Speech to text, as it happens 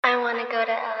to go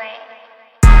to LA.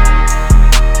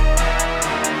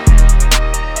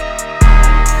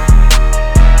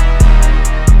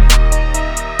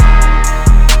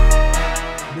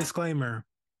 Disclaimer.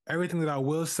 Everything that I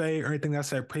will say, or anything that I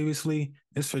said previously,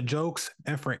 is for jokes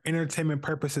and for entertainment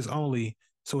purposes only.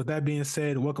 So with that being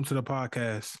said, welcome to the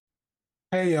podcast.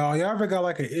 Hey y'all ever got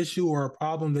like an issue or a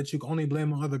problem that you can only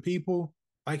blame on other people?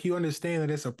 Like you understand that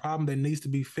it's a problem that needs to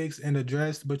be fixed and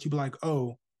addressed, but you be like,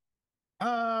 oh,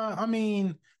 I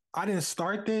mean, I didn't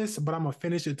start this, but I'm gonna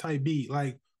finish it type beat.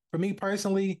 Like for me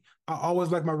personally, I always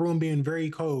like my room being very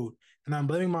cold, and I'm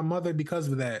blaming my mother because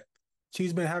of that.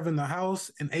 She's been having the house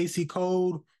and AC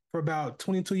cold for about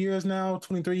 22 years now,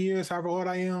 23 years, however old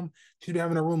I am. She's been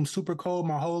having a room super cold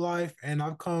my whole life, and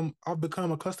I've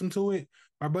become accustomed to it.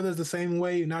 My brother's the same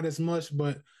way, not as much,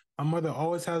 but my mother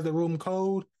always has the room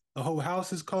cold. The whole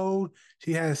house is cold.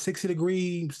 She has 60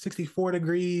 degrees, 64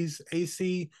 degrees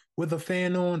AC with a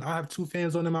fan on. I have two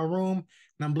fans on in my room,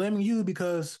 and I'm blaming you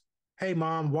because, hey,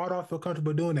 mom, why do I feel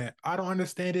comfortable doing that? I don't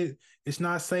understand it. It's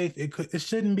not safe. It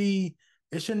shouldn't be.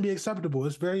 It shouldn't be acceptable.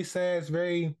 It's very sad. It's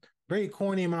very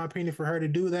corny in my opinion for her to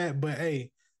do that. But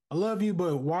hey, I love you,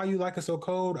 but why you like it so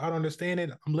cold? I don't understand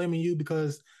it. I'm blaming you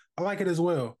because I like it as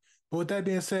well. But with that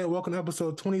being said, welcome to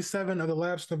episode 27 of the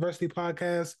Labs University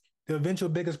podcast, the eventual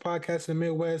biggest podcast in the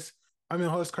Midwest. I'm your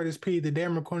host, Curtis P. The day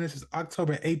I'm recording this is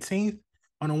October 18th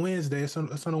on a Wednesday. It's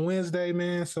on a Wednesday,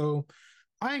 man. So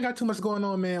I ain't got too much going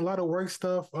on, man. A lot of work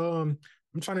stuff.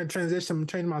 I'm trying to transition, I'm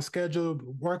changing my schedule,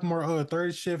 work more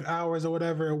third shift hours or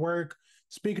whatever at work.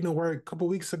 Speaking of work, a couple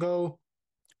weeks ago,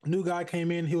 a new guy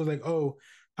came in. He was like, "Oh,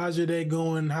 how's your day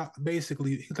going?"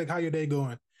 Basically, he's like, "How your day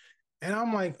going?" And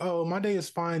I'm like, "Oh, my day is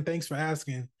fine. Thanks for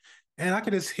asking." And I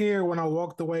could just hear when I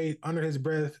walked away under his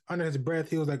breath,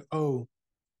 he was like, "Oh,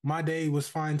 my day was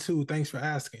fine too. Thanks for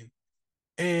asking."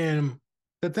 And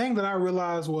the thing that I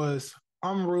realized was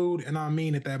I'm rude and I'm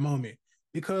mean at that moment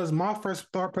because my first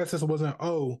thought process wasn't,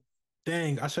 oh,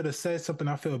 dang, I should have said something.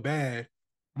 I feel bad.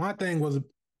 My thing was,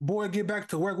 boy, get back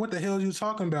to work. What the hell are you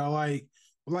talking about? Like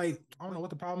I don't know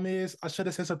what the problem is. I should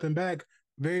have said something back.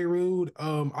 Very rude.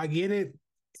 I get it.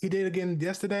 He did it again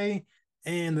yesterday,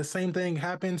 and the same thing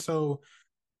happened. So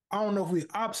I don't know if we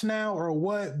ops now or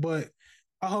what, but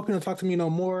I hope you don't talk to me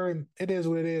no more. It is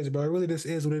what it is, bro. It really just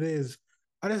is what it is.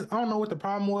 I don't know what the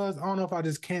problem was. I don't know if I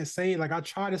just can't say it. Like I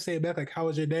tried to say it back, like how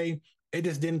was your day? It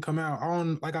just didn't come out. I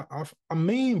don't like I'm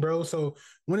mean, bro. So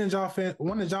when did y'all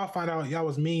find out y'all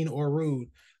was mean or rude?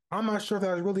 I'm not sure if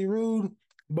that was really rude,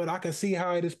 but I can see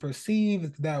how it is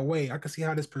perceived that way. I can see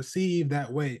how it is perceived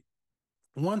that way.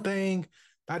 One thing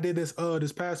I did this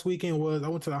past weekend was I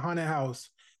went to the haunted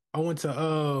house. I went to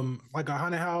like a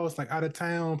haunted house like out of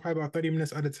town, probably about 30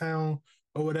 minutes out of town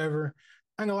or whatever.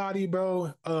 I ain't gonna lie to you,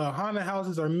 bro. Haunted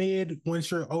houses are mid once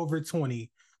you're over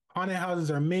 20. Haunted houses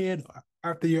are mid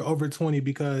after you're over 20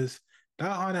 because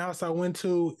that haunted house I went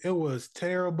to, it was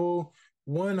terrible.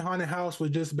 One haunted house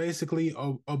was just basically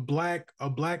a black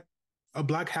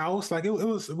house. Like it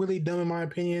was really dumb in my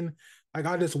opinion. Like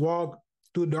I just walked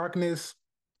through darkness.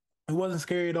 It wasn't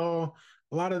scary at all.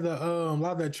 A lot of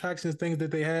the attractions, things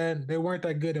that they had, they weren't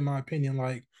that good in my opinion.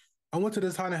 Like I went to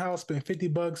this haunted house, spent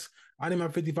 $50. I need my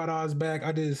 $55 back.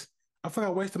 I feel like I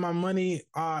wasted my money.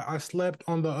 I slept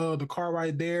on the car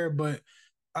right there, but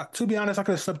to be honest, I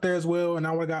could have slept there as well, and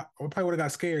I probably would have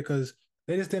got scared because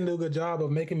they just didn't do a good job of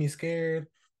making me scared.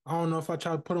 I don't know if I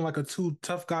tried to put on like a too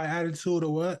tough guy attitude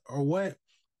or what,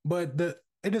 but the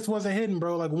it just wasn't hidden,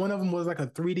 bro. Like one of them was like a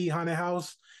 3D haunted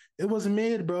house. It was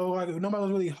mid, bro. Like nobody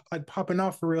was really like popping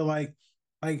out for real. I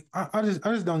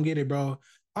just don't get it, bro.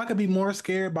 I could be more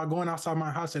scared by going outside my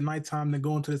house at nighttime than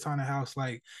going to the haunted house.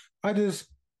 Like I just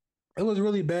it was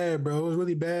really bad, bro. It was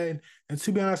really bad. And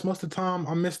to be honest, most of the time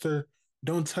I'm Mr.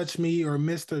 Don't touch me or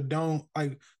Mr. Don't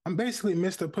like I'm basically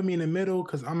Mr. Put me in the middle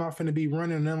because I'm not finna be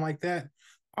running and nothing like that.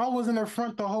 I was in the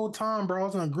front the whole time, bro. I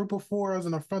was in a group of four. I was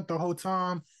in the front the whole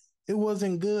time. It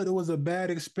wasn't good. It was a bad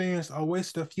experience. I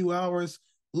wasted a few hours.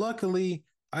 Luckily,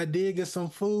 I did get some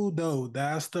food though.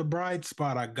 That's the bright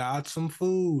spot. I got some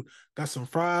food. Got some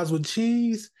fries with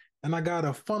cheese and I got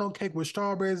a funnel cake with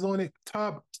strawberries on it.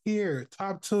 Top tier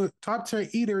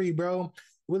eatery, bro.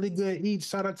 Really good eat.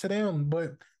 Shout out to them.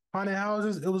 But haunted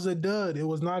houses, it was a dud. It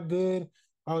was not good.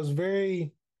 I was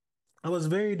very, I was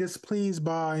very displeased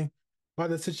by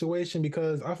the situation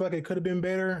because I feel like it could have been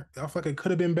better. I feel like it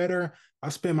could have been better. I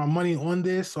spent my money on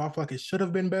this, so I feel like it should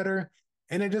have been better,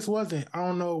 and it just wasn't. I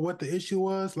don't know what the issue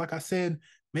was. Like I said,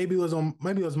 maybe it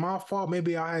was my fault.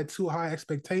 Maybe I had too high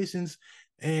expectations,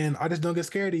 and I just don't get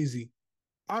scared easy.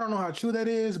 I don't know how true that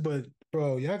is, but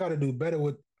bro, y'all got to do better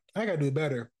with. I got to do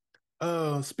better.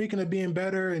 Speaking of being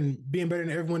better and being better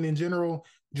than everyone in general,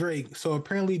 Drake. So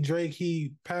apparently Drake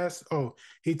he passed. Oh,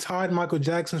 he tied Michael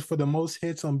Jackson for the most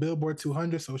hits on Billboard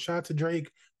 200. So shout out to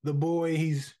Drake, the boy.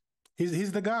 He's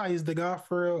the guy. He's the guy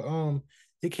for real.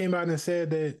 He came out and said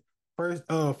that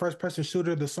first person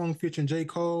shooter, the song featuring J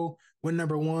Cole, went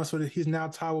number one. So that he's now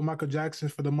tied with Michael Jackson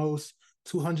for the most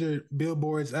 200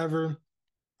 billboards ever.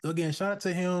 Again, shout out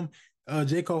to him.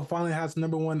 J. Cole finally has the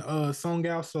number one song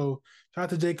out. So shout out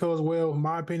to J. Cole as well. In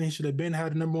my opinion, he should have been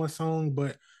had the number one song,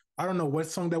 but I don't know what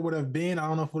song that would have been. I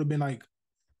don't know if it would have been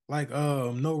like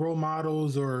No Role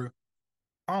Models or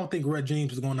I don't think Red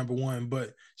James was going number one,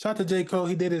 but shout out to J. Cole.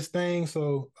 He did his thing.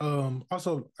 So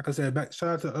also, like I said, back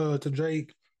shout out to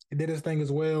Drake. He did his thing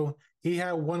as well. He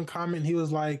had one comment. He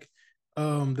was like,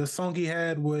 the song he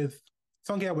had with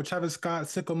Travis Scott,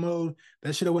 Sicko Mode,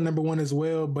 that should have went number one as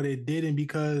well, but it didn't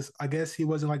because I guess he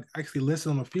wasn't like actually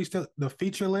listed on the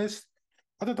feature list.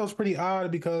 I thought that was pretty odd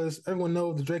because everyone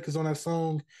knows the Drake is on that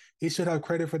song. He should have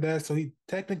credit for that. So he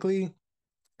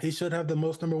should have the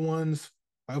most number ones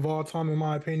of all time, in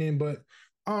my opinion. But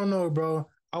I don't know, bro.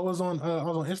 I was on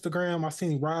Instagram. I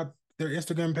seen Rob their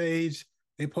Instagram page.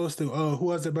 They posted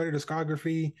who has a better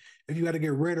discography. If you had to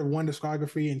get rid of one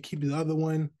discography and keep the other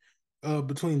one,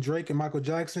 between Drake and Michael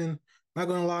Jackson. Not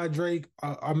gonna lie, Drake,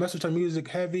 I mess with your music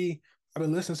heavy. I've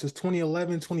been listening since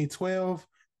 2011, 2012,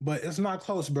 but it's not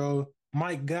close, bro.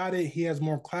 Mike got it. He has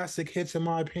more classic hits, in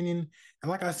my opinion.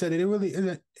 And like I said, it really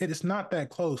isn't. It's not that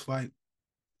close. Like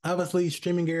obviously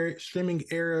streaming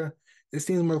era, it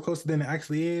seems more closer than it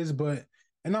actually is, but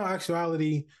in all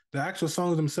actuality, the actual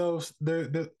songs themselves, they're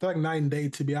like night and day,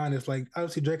 to be honest. Like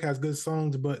obviously Drake has good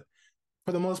songs, but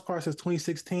for the most part since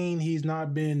 2016 he's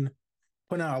not been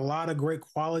putting out a lot of great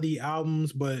quality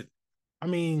albums. But I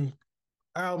mean,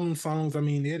 album songs, I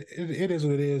mean, it is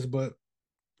what it is, but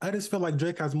I just feel like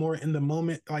Drake has more in the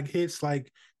moment, like hits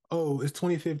like, oh, it's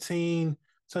 2015,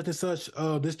 such and such.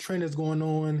 This trend is going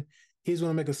on. He's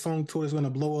gonna make a song to it, it's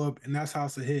gonna blow up, and that's how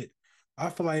it's a hit. I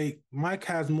feel like Mike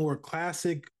has more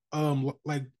classic,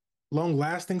 like long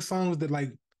lasting songs that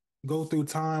like go through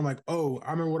time. Like, oh,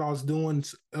 I remember what I was doing.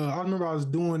 I remember I was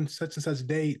doing such and such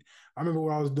date. I remember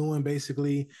what I was doing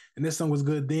basically, and this song was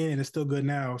good then, and it's still good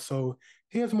now. So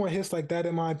he has more hits like that,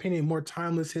 in my opinion, more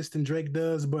timeless hits than Drake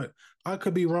does. But I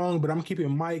could be wrong, but I'm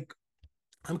keeping Mike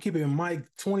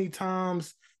 20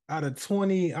 times out of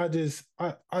 20. I just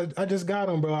got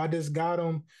him, bro. I just got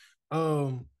him.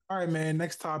 All right, man.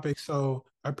 Next topic. So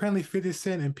apparently 50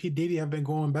 Cent and P. Diddy have been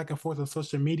going back and forth on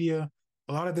social media.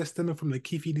 A lot of this stemming from the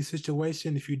Keefe D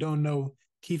situation. If you don't know,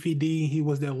 Keefe D, he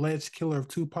was the alleged killer of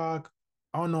Tupac.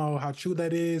 I don't know how true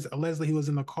that is. Allegedly, he was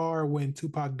in the car when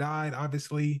Tupac died,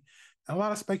 obviously. A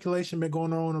lot of speculation been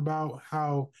going on about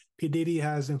how P. Diddy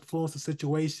has influenced the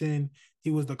situation.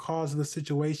 He was the cause of the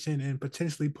situation and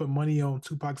potentially put money on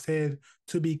Tupac's head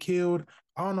to be killed.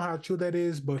 I don't know how true that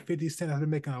is, but 50 Cent has been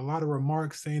making a lot of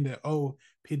remarks saying that, oh,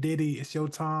 P. Diddy, it's your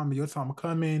time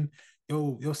coming.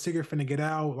 Your cigarette finna get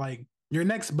out. Like, you're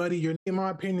next, buddy. You're, in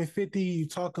my opinion, 50, you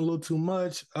talking a little too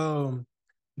much.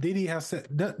 Diddy has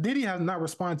not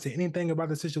responded to anything about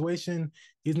the situation.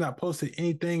 He's not posted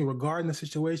anything regarding the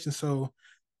situation. So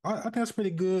I think that's pretty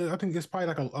good. I think it's probably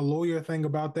like a lawyer thing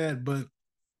about that, but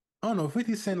I don't know.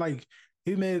 50 Cent, like,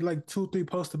 he made like two, three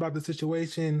posts about the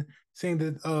situation, saying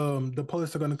that the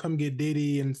police are gonna come get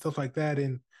Diddy and stuff like that.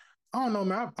 And I don't know,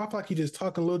 man. I feel like he's just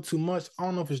talking a little too much. I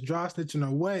don't know if it's dry snitching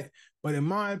or what, but in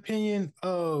my opinion,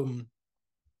 I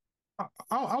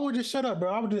would just shut up,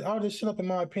 bro. I would just shut up in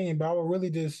my opinion, but I would really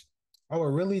just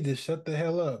shut the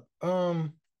hell up.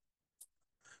 I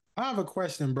have a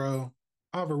question, bro.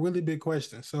 I have a really big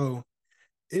question. So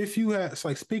if you had, it's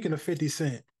like speaking of 50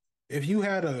 Cent, if you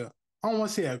had I don't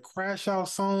want to say a crash out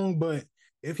song, but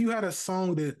if you had a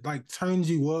song that like turns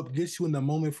you up, gets you in the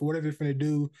moment for whatever you're finna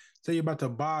do, say you're about to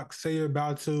box, say you're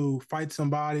about to fight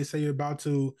somebody, say you're about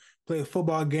to play a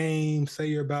football game, say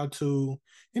you're about to,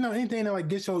 anything that like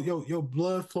gets your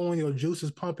blood flowing, your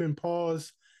juices pumping,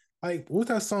 pause. Like, what's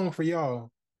that song for y'all?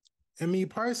 And me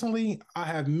personally, I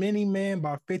have Many Man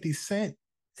by 50 Cent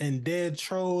and Dead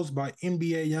Trolls by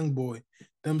NBA Youngboy.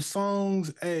 Them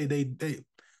songs, hey, they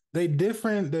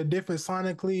different, they're different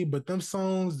sonically, but them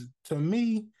songs to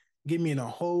me get me in a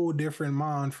whole different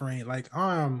mind frame. Like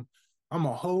I'm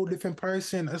a whole different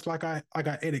person. It's like I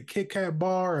ate a Kit Kat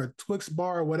bar or a Twix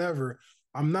bar or whatever.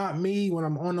 I'm not me when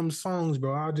I'm on them songs,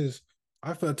 bro.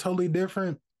 I feel totally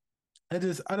different. I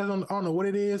don't know what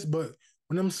it is, but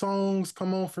when them songs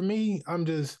come on for me, I'm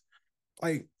just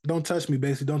like, don't touch me,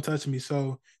 basically, don't touch me.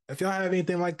 So if y'all have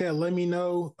anything like that, let me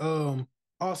know.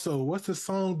 Also, what's the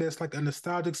song that's like a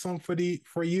nostalgic song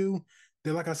for you?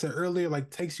 that, like I said earlier, like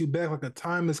takes you back like a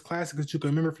timeless classic that you can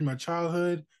remember from your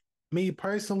childhood. Me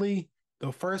personally,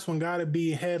 the first one gotta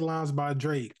be Headlines by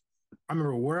Drake. I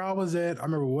remember where I was at. I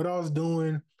remember what I was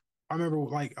doing. I remember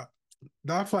like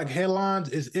I feel like Headlines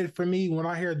is it for me. When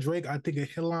I hear Drake, I think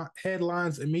of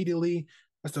headlines immediately.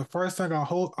 That's the first thing I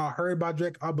heard by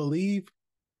Drake, I believe.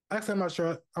 Actually, I'm not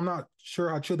sure. I'm not sure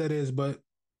how true that is, but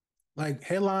like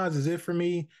Headlines is it for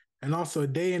me, and also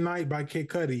Day and Night by Kid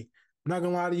Cudi. I'm not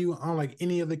gonna lie to you, I don't like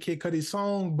any of the Kid Cudi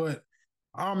song, but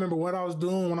I remember what I was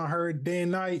doing when I heard Day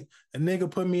and Night. A nigga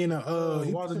put me in a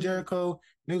Walls of Jericho, and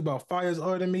he was about 5 years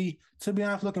older than me. To be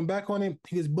honest, looking back on it,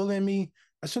 he was bullying me.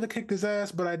 I should have kicked his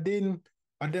ass, but I didn't.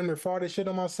 I damn near farted shit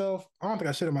on myself. I don't think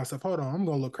I shit on myself. Hold on, I'm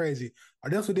gonna look crazy. I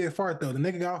definitely did fart though. The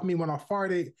nigga got off me when I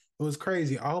farted. It was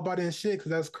crazy. I hope I didn't shit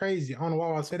because that's crazy. I don't know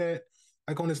why I say that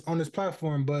like on this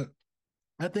platform, but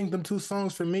I think them two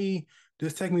songs for me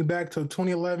just take me back to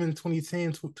 2011,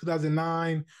 2010,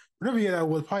 2009, whatever year that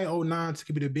was, probably '09 to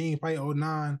keep it a bean, probably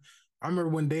 '09. I remember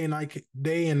when Day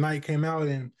and Night came out,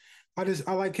 and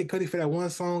I like Kid Cudi for that one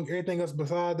song. Everything else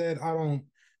beside that, I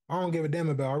don't give a damn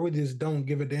about. I really just don't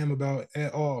give a damn about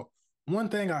at all. One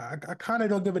thing I kind of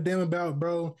don't give a damn about,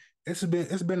 bro. It's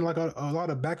been like a lot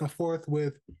of back and forth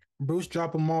with Bruce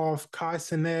Drop 'em Off, Kai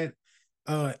Cenat,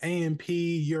 AMP,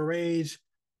 Your Age.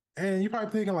 And you're probably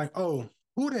thinking like, oh,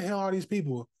 who the hell are these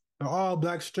people? They're all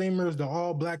black streamers. They're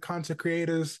all black content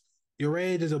creators. Your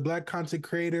Age is a black content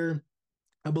creator.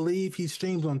 I believe he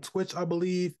streams on Twitch, I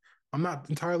believe. I'm not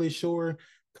entirely sure.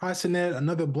 Kai Cenat,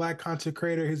 another black content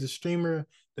creator. He's a streamer,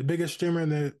 the biggest streamer in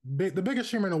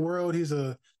the world. He's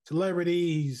a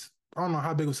celebrity. I don't know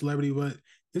how big of a celebrity, but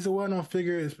he's a well-known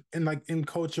figure in like in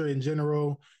culture in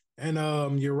general.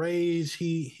 And Your Age,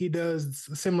 he does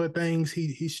similar things.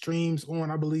 He streams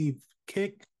on, I believe,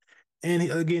 Kick.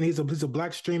 And again, he's a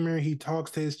black streamer. He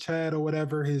talks to his chat or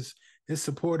whatever, his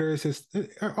supporters,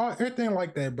 everything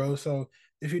like that, bro. So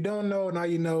if you don't know, now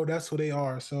you know. That's who they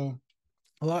are. So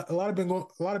a lot have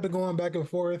been going back and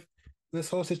forth this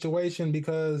whole situation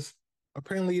because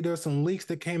apparently there's some leaks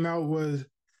that came out was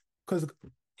because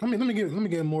let me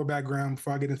get more background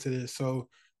before I get into this. So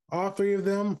all three of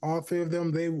them,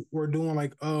 they were doing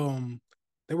like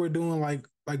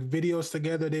videos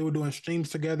together. They were doing streams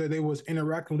together. They was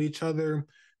interacting with each other.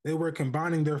 They were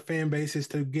combining their fan bases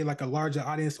to get like a larger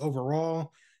audience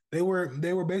overall. They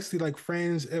were basically like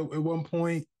friends at one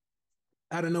point.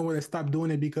 I don't know where they stopped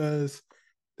doing it because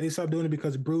they stopped doing it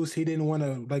because Bruce he didn't want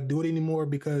to like do it anymore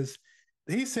because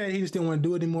he said he just didn't want to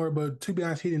do it anymore. But to be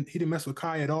honest, he didn't mess with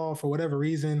Kai at all for whatever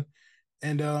reason,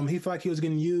 and he felt like he was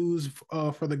getting used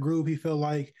for the group. He felt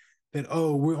like that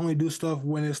we only do stuff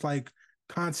when it's like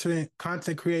content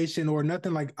creation or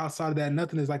nothing like outside of that.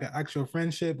 Nothing is like an actual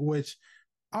friendship, which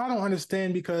I don't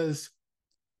understand because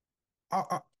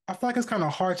I feel like it's kind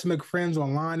of hard to make friends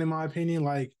online, in my opinion.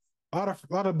 Like a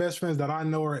lot of best friends that I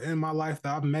know are in my life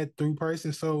that I've met through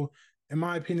person. So in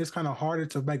my opinion, it's kind of harder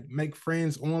to make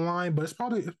friends online, but it's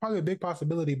probably a big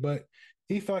possibility. But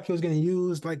he felt like he was getting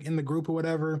used like in the group or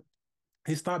whatever.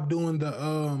 He stopped doing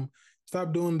the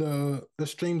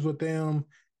streams with them.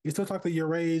 He still talked to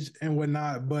your age and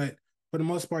whatnot, but for the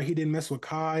most part, he didn't mess with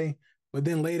Kai. But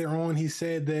then later on, he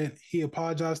said that he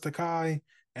apologized to Kai.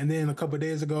 And then a couple of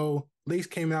days ago, leaks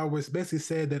came out which basically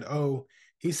said that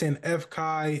he sent F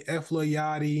Kai, F Lil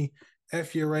Yachty,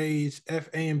 F Your Age, F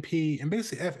AMP, and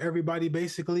basically F everybody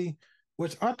basically,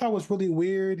 which I thought was really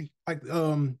weird. Like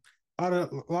a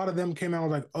lot of them came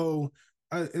out like, oh,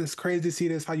 it's crazy to see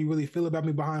this how you really feel about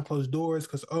me behind closed doors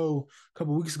because a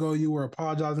couple weeks ago you were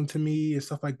apologizing to me and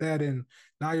stuff like that and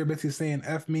now you're basically saying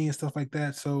f me and stuff like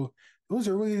that, so it was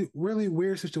a really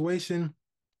weird situation.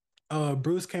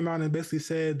 Bruce came out and basically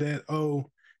said that, oh,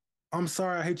 I'm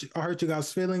sorry, I hurt you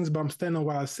guys' feelings, but I'm standing on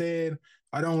what I said.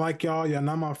 I don't like y'all. Y'all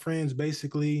not my friends,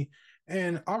 basically.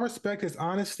 And I respect his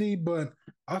honesty, but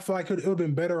I feel like it would have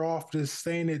been better off just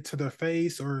saying it to their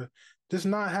face or just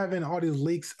not having all these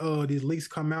leaks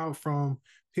come out from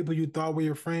people you thought were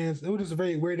your friends. It was just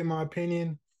very weird in my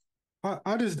opinion.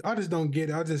 I just don't get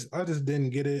it. I just didn't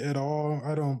get it at all.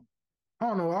 I don't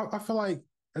know. I feel like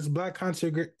as black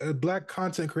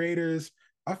content creators,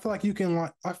 I feel like you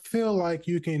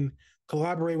can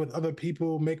collaborate with other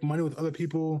people, make money with other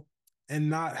people, and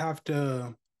not have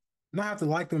to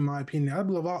like them. In my opinion, I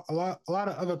believe a lot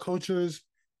of other cultures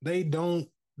they don't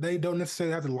they don't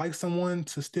necessarily have to like someone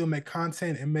to still make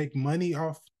content and make money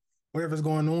off whatever's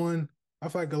going on. I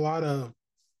feel like a lot of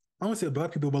I don't say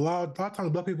black people, but a lot of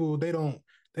times black people they don't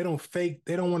want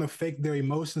to fake their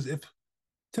emotions. If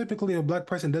typically a black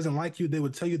person doesn't like you, they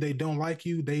would tell you they don't like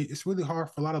you. It's really hard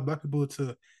for a lot of black people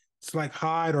to like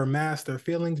hide or mask their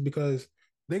feelings because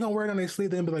they gonna wear it on their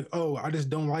sleeve and be like, oh, I just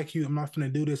don't like you. I'm not gonna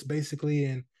do this, basically.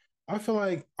 And I feel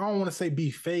like I don't want to say be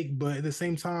fake, but at the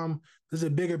same time, there's a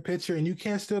bigger picture, and you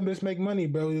can't still just make money,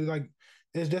 bro. Like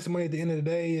it's just money at the end of the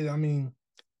day. I mean,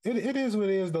 it is what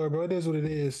it is, though, bro. It is what it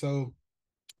is. So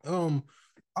um,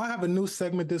 I have a new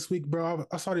segment this week, bro.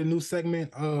 I started a new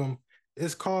segment.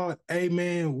 It's called "Hey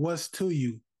Man, What's to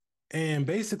You," and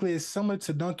basically, it's similar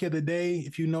to Donkey of the Day.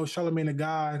 If you know Charlemagne the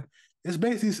God, it's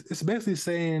basically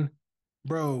saying,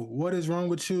 bro, what is wrong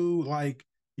with you? Like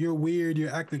you're weird.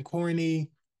 You're acting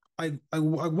corny. Like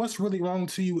what's really wrong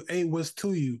to you? A what's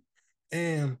to you?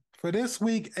 And for this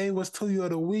week, A what's to you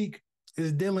of the week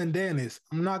is Dylan Dennis.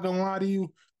 I'm not gonna lie to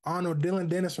you. I don't know Dylan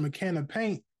Dennis from a can of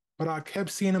paint, but I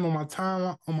kept seeing him on my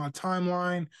timeline,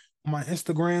 on my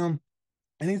Instagram.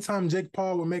 Anytime Jake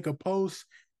Paul would make a post,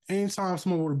 anytime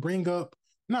someone would bring up,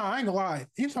 no, I ain't gonna lie.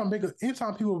 Anytime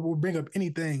people would bring up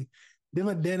anything,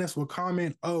 Dylan Dennis would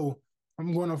comment, "Oh,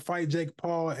 I'm going to fight Jake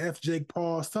Paul, F Jake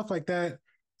Paul," stuff like that.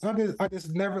 I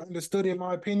just never understood it, in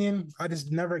my opinion. I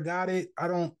just never got it. I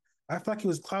don't. I feel like he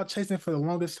was cloud chasing for the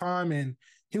longest time, and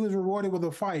he was rewarded with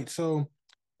a fight. So,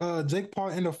 Jake Paul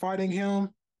ended up fighting him.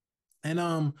 And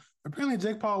apparently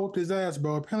Jake Paul whooped his ass,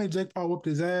 bro. Apparently Jake Paul whooped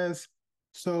his ass.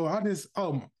 So I just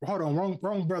hold on,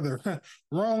 wrong brother.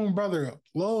 Wrong brother.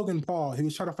 Logan Paul. He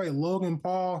was trying to fight Logan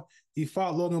Paul. He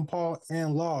fought Logan Paul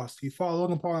and lost. He fought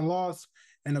Logan Paul and lost.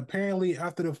 And apparently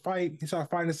after the fight, he started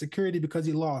fighting the security because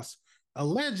he lost.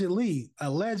 Allegedly,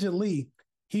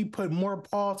 he put more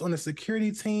paws on the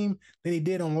security team than he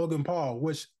did on Logan Paul,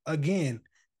 which again,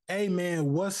 hey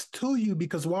man, what's to you?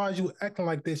 Because why are you acting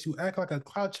like this? You act like a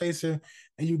clout chaser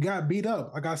and you got beat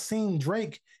up. Like I seen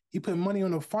Drake, he put money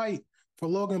on the fight for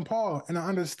Logan Paul, and I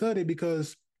understood it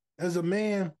because as a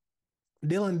man,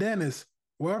 Dylan Dennis,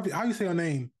 whatever how you say your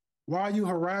name, why are you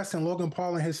harassing Logan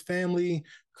Paul and his family,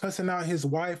 cussing out his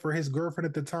wife or his girlfriend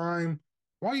at the time?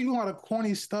 Why are you doing all the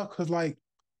corny stuff? Cause like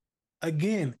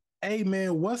again, hey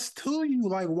man, what's to you?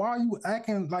 Like, why are you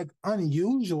acting like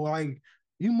unusual? Like,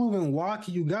 you moving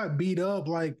walkie, you got beat up.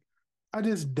 Like, I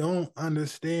just don't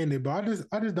understand it. But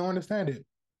I just don't understand it.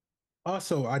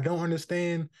 Also, I don't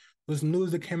understand this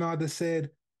news that came out that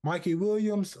said Mikey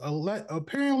Williams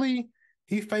apparently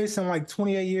he facing like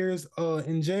 28 years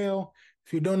in jail.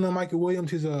 If you don't know Mikey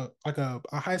Williams, he's a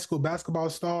high school basketball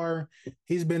star.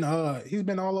 He's been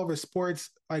all over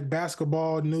sports like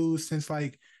basketball news since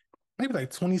like maybe like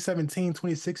 2017,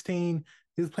 2016.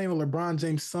 He was playing with LeBron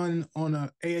James' son on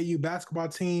a AAU basketball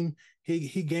team.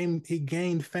 He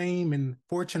gained fame and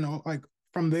fortune like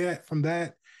from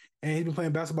that, and he's been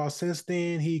playing basketball since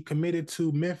then. He committed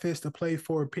to Memphis to play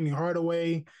for Penny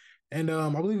Hardaway, and I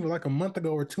believe like a month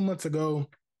ago or 2 months ago,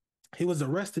 he was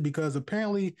arrested because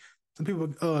apparently some people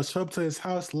showed up to his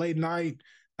house late night,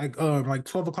 like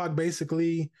 12 o'clock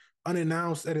basically,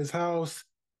 unannounced at his house.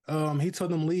 He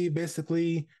told them leave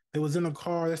basically. They was in a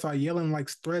car. They started yelling like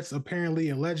threats, apparently,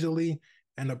 allegedly.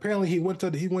 And apparently he went to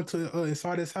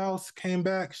inside his house, came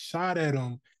back, shot at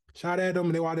him,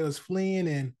 and they while they was fleeing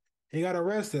and he got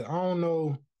arrested. I don't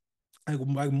know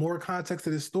like more context to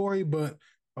this story, but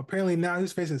apparently now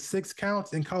he's facing 6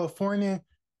 counts in California.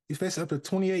 He's facing up to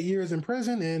 28 years in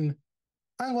prison, and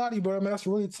I ain't gonna lie to you, bro. I mean, that's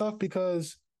really tough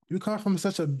because you come from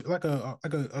such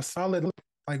a solid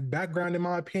like background, in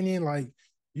my opinion. Like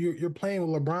you're playing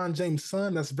with LeBron James'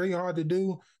 son. That's very hard to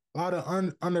do. A lot of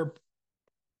under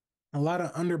a lot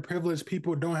of underprivileged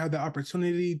people don't have the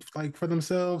opportunity like for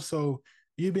themselves. So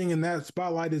you being in that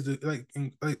spotlight is like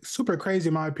super crazy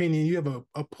in my opinion. You have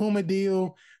a Puma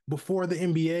deal before the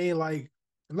NBA,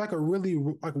 like a really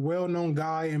like well-known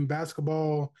guy in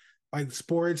basketball, like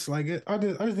sports. I just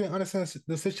didn't understand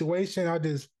the situation. I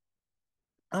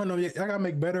don't know. I gotta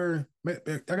make better.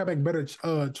 I gotta make better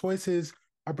choices,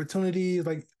 opportunities.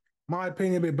 Like my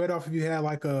opinion, would be better off if you had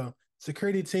like a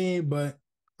security team. But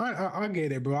I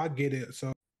get it, bro. I get it.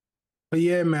 So, but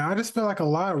yeah, man, I just feel like a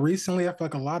lot recently. I feel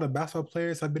like a lot of basketball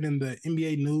players have been in the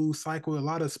NBA news cycle. A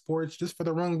lot of sports just for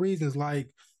the wrong reasons. Like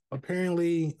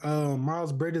apparently,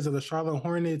 Miles Bridges of the Charlotte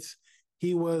Hornets,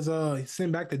 he was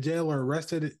sent back to jail or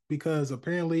arrested because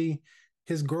apparently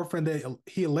his girlfriend that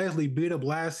he allegedly beat up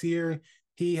last year,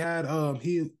 he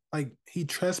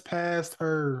trespassed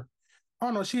her. I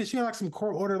don't know. She had like some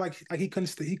court order, like he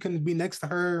couldn't be next to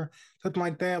her, something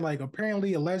like that. Like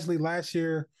apparently, allegedly last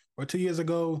year or 2 years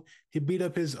ago, he beat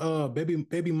up his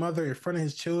baby mother in front of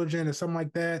his children or something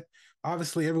like that.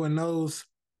 Obviously, everyone knows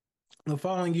the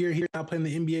following year he's not playing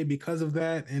the NBA because of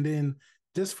that. And then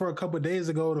just for a couple of days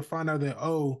ago to find out that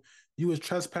you was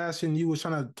trespassing, you was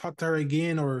trying to talk to her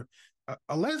again, or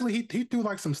allegedly he threw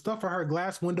like some stuff at her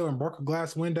glass window and broke a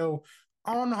glass window.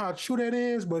 I don't know how true that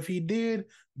is, but if he did,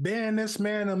 ban this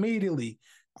man immediately.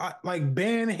 Like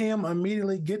ban him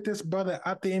immediately. Get this brother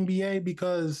out the NBA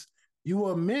because you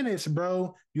a menace,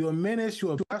 bro. You a menace.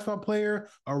 You a basketball player,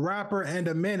 a rapper, and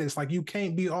a menace. Like you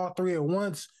can't be all three at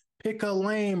once. Pick a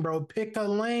lane, bro. Pick a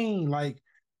lane. Like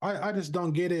I just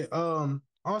don't get it.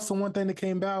 Also one thing that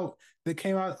came out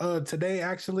today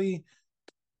actually.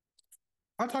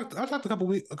 I talked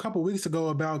a couple weeks ago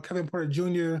about Kevin Porter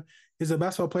Jr. is a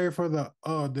basketball player for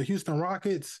the Houston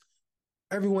Rockets.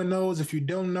 Everyone knows. If you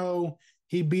don't know,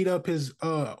 he beat up his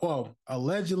well,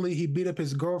 allegedly he beat up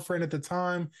his girlfriend at the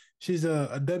time. She's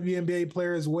a WNBA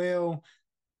player as well.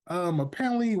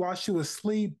 Apparently while she was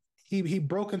asleep, he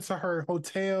broke into her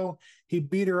hotel. He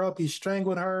beat her up. He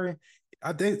strangled her.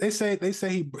 They say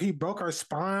he broke her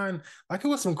spine. Like it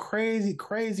was some crazy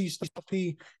stuff.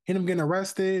 He ended up getting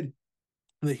arrested.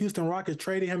 The Houston Rockets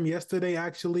traded him yesterday,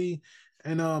 actually,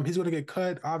 and he's going to get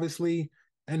cut, obviously.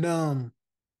 And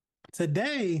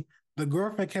today, the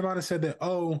girlfriend came out and said that,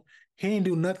 oh, he didn't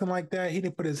do nothing like that. He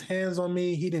didn't put his hands on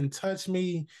me. He didn't touch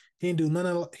me. He didn't do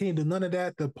none of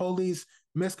that. The police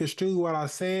misconstrued what I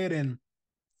said. And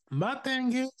my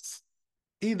thing is,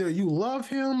 either you love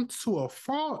him to a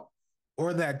fault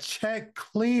or that check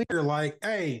clear. Like,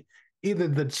 hey, either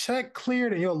the check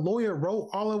cleared and your lawyer wrote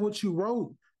all of what you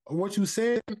wrote or what you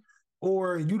said,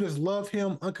 or you just love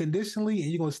him unconditionally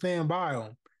and you're gonna stand by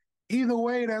him. Either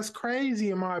way, that's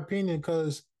crazy in my opinion,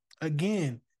 because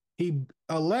again, he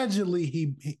allegedly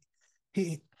he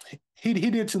he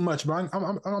did too much, but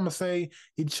I'm gonna say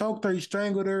he choked her, he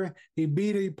strangled her, he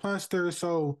beat her, he punched her.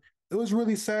 So it was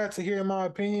really sad to hear, in my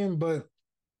opinion. But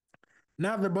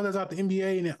now the brother's out the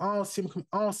NBA, and I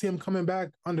don't see him coming back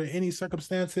under any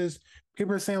circumstances.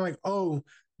 People are saying like, "Oh,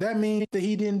 that means that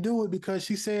he didn't do it because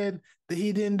she said that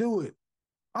he didn't do it."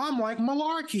 I'm like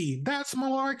malarkey. That's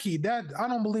malarkey. That I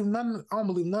don't believe none. I don't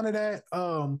believe none of that.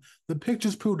 The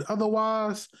pictures proved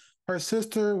otherwise. Her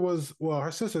sister's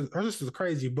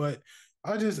crazy, but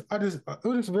it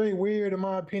was just very weird in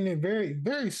my opinion.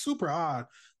 Very super odd.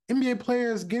 NBA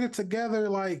players get it together.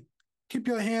 Like keep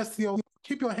your hands to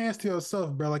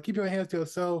yourself, bro. Like keep your hands to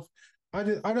yourself. I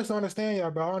just don't understand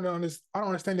y'all, bro. I don't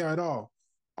understand y'all at all.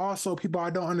 Also, people I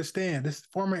don't understand. This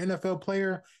former NFL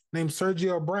player named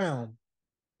Sergio Brown.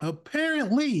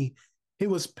 Apparently, he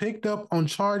was picked up on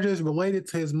charges related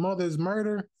to his mother's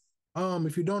murder.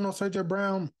 If you don't know Sergio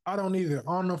Brown, I don't either.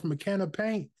 I don't know from a can of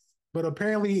paint, but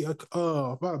apparently,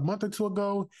 about a month or two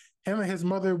ago, him and his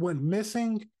mother went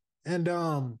missing, and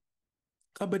a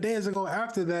couple of days ago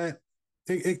after that,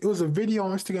 it was a video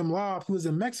on Instagram Live. He was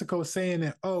in Mexico saying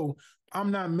that, oh,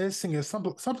 I'm not missing or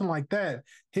something like that.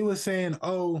 He was saying,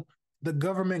 oh, the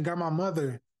government got my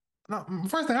mother. Now,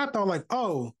 first thing I thought, like,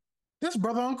 oh, this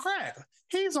brother on crack.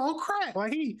 He's on crack.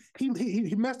 Like he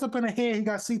messed up in the head. He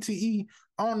got CTE.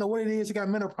 I don't know what it is. He got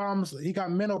mental problems. He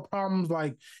got mental problems.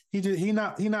 Like he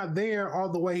not there all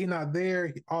the way. He not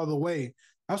there all the way.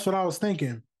 That's what I was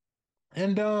thinking.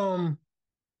 And I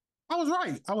was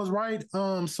right. I was right.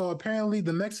 So apparently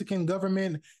the Mexican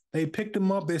government, they picked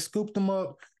him up, they scooped him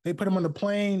up, they put him on the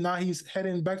plane. Now he's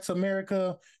heading back to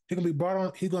America. He's gonna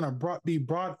be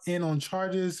brought in on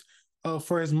charges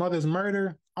for his mother's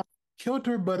murder. Killed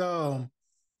her, but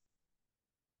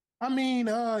I mean,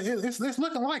 it's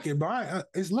looking like it, but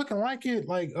it's looking like it.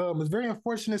 Like, it's a very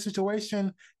unfortunate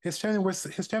situation. His family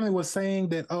was saying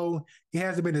that, oh, he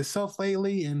hasn't been himself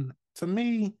lately, and to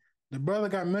me, the brother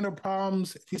got mental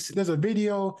problems. There's a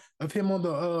video of him on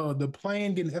the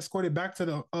plane getting escorted back to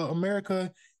the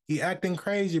America. He acting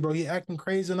crazy, bro. He acting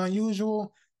crazy and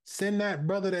unusual. Send that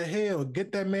brother to hell.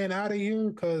 Get that man out of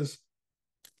here, because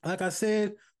like I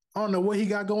said, I don't know what he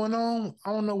got going on.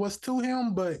 I don't know what's to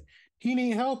him, but he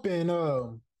need help. And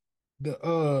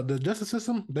the justice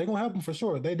system, they gonna help him for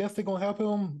sure. They definitely gonna help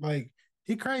him. Like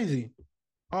he crazy.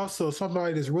 Also,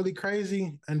 somebody that's really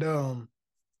crazy and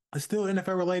it's still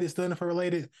NFL related, still NFL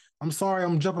related. I'm sorry,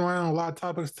 I'm jumping around a lot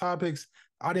of topics.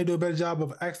 I didn't do a better job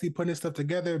of actually putting this stuff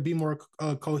together, be more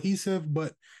cohesive,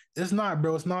 but it's not,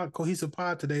 bro. It's not cohesive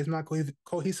pod today. It's not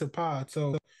cohesive pod.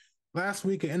 So last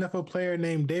week, an NFL player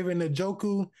named David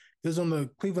Njoku is on the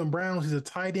Cleveland Browns. He's a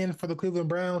tight end for the Cleveland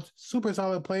Browns. Super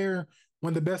solid player.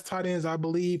 One of the best tight ends, I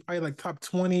believe. Probably like top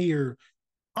 20 or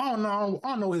I don't know. I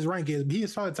don't know what his rank is, but he's a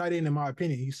solid tight end in my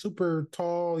opinion. He's super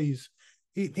tall. He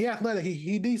athletic.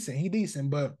 He decent. He decent.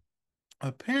 But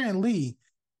apparently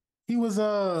he was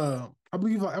I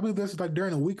believe this is like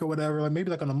during the week or whatever, like maybe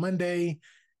like on a Monday.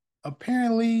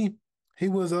 Apparently he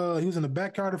was in the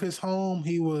backyard of his home.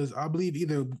 He was, I believe,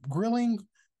 either grilling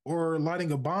or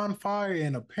lighting a bonfire,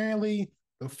 and apparently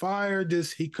the fire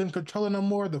just he couldn't control it no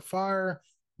more. The fire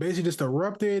basically just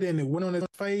erupted and it went on his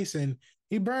face and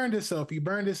he burned himself. He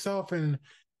burned himself, and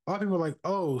a lot of people were like,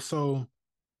 "Oh, so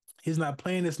he's not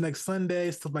playing this next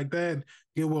Sunday, stuff like that.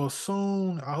 Get well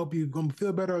soon. I hope you're gonna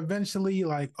feel better eventually."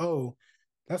 Like, oh,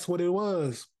 that's what it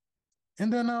was.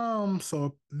 And then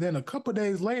so then a couple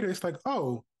days later, it's like,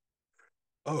 oh,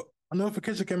 a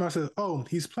notification came out and says, "Oh,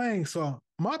 he's playing." So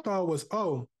my thought was,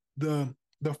 "Oh, the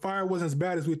the fire wasn't as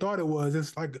bad as we thought it was.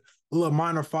 It's like a little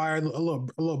minor fire, a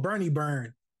little Bernie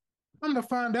burn." Come to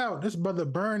find out, this brother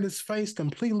burned his face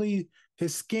completely.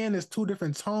 His skin is two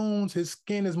different tones. His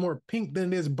skin is more pink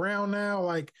than it is brown now.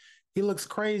 Like he looks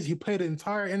crazy. He played an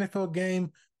entire NFL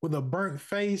game with a burnt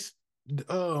face.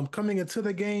 Coming into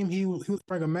the game, he was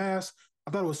wearing a mask. I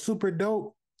thought it was super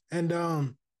dope, and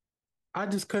I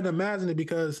just couldn't imagine it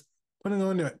because putting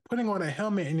on a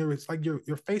helmet and it's like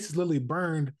your face is literally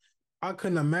burned. I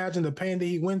couldn't imagine the pain that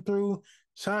he went through.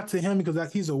 Shout out to him because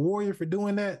like he's a warrior for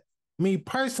doing that. Me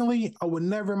personally, I would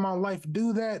never in my life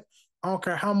do that. I don't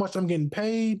care how much I'm getting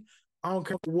paid. I don't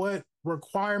care what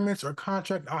requirements or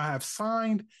contract I have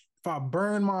signed. If I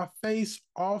burn my face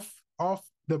off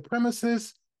the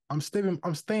premises, I'm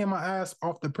staying my ass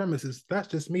off the premises. That's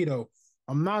just me though.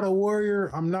 I'm not a warrior.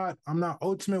 I'm not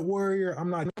ultimate warrior. I'm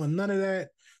not doing none of that.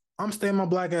 I'm staying my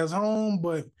black ass home,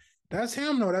 but that's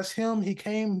him though. That's him. He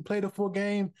came, played a full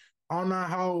game. I don't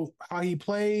know how he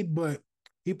played, but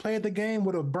he played the game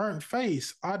with a burnt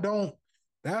face. I don't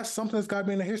That's something that's got to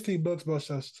be in the history books, but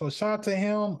so shout out to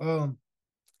him.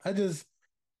 I just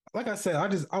like I said,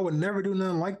 I would never do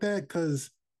nothing like that because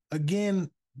again,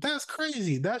 that's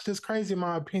crazy. That's just crazy in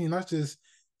my opinion. That's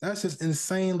just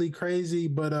insanely crazy.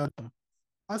 But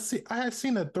I had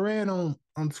seen a thread on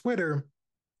Twitter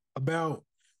about,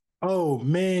 oh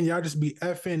man, y'all just be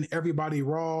effing everybody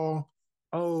raw.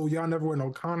 Oh, y'all never wear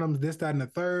no condoms, this, that, and the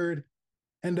third.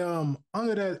 And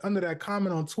under that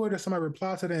comment on Twitter, somebody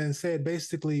replied to that and said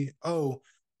basically, oh,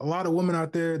 a lot of women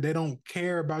out there, they don't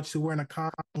care about you wearing a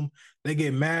condom. They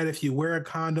get mad if you wear a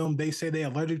condom. They say they're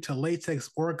allergic to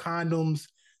latex or condoms,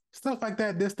 stuff like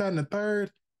that, this, that, and the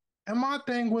third. And my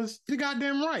thing was, you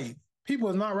goddamn right. People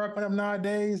is not wrapping up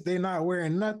nowadays. They not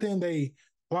wearing nothing.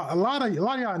 A lot of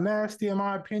y'all nasty, in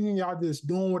my opinion. Y'all just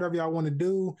doing whatever y'all want to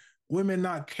do. Women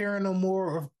not caring no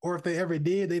more, or if they ever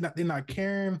did, they not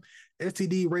caring.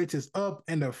 STD rates is up,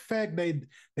 and the fact they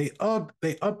up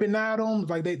and at them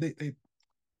like they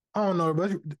I don't know,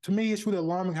 but to me it's really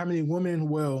alarming how many women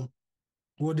will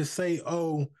just say,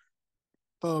 oh,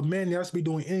 men, y'all should be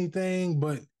doing anything,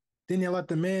 but then you let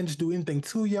the men just do anything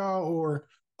to y'all, or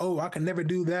oh, I can never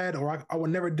do that, or I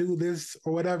would never do this,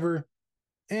 or whatever.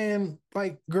 And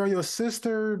like, girl, your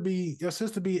sister be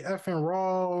effing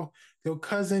raw, your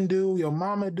cousin do, your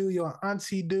mama do, your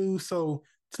auntie do. So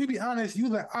to be honest, you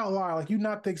the outlier. Like you're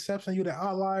not the exception, you the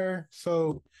outlier.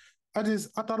 So I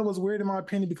thought it was weird in my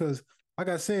opinion because like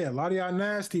I said, a lot of y'all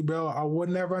nasty, bro. I would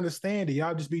never understand it.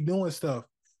 Y'all just be doing stuff.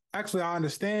 Actually, I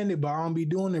understand it, but I don't be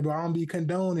doing it, but I don't be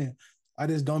condoning. I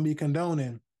just don't be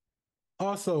condoning.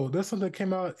 Also, there's something that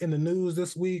came out in the news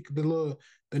this week, the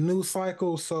news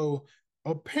cycle. So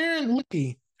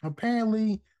apparently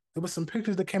there was some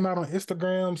pictures that came out on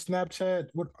Instagram, Snapchat,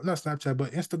 not Snapchat,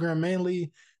 but Instagram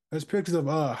mainly. There's pictures of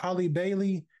Holly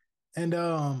Bailey, and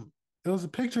there was a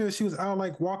picture that she was out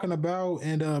like walking about,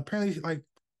 and apparently like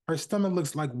her stomach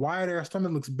looks like wider, her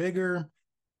stomach looks bigger.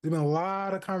 There's been a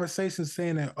lot of conversations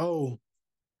saying that, oh,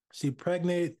 she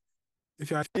pregnant.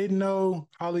 If y'all didn't know,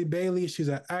 Holly Bailey, she's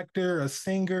an actor, a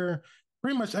singer,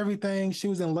 pretty much everything. She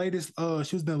was in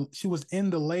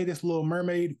the latest Little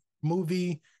Mermaid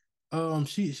movie.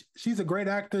 She's a great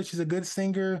actor. She's a good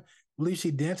singer. I believe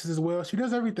she dances as well. She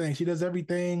does everything. She does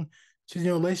everything. She's in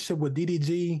a relationship with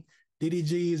DDG.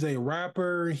 DDG is a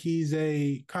rapper. He's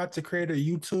a content creator,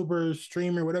 YouTuber,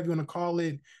 streamer, whatever you want to call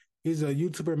it. He's a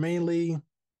YouTuber mainly.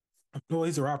 Well,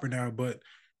 he's a rapper now, but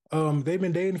they've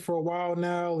been dating for a while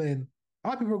now, and a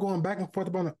lot of people are going back and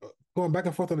forth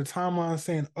on the timeline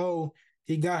saying, "Oh,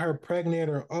 he got her pregnant,"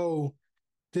 or "Oh,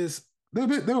 this." They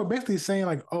were basically saying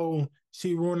like, "Oh,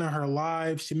 she ruined her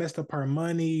life. She messed up her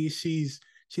money. She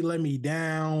let me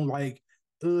down." Like,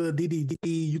 DDG,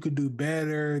 you could do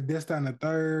better. This, that, and the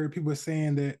third. People are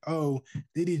saying that, "Oh,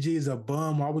 DDG is a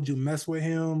bum. Why would you mess with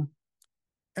him?"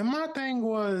 And my thing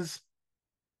was,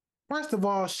 first of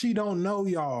all, she don't know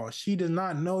y'all. She does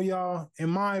not know y'all. In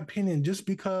my opinion, just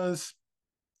because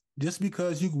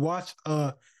you watch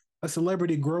a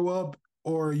celebrity grow up,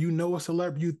 or you know a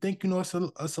celebrity, you think you know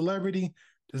a celebrity,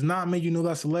 does not mean you know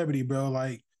that celebrity, bro.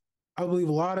 Like I believe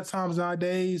a lot of times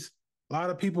nowadays, a lot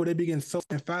of people they begin so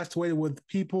infatuated with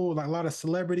people, like a lot of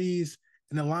celebrities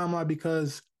in the limelight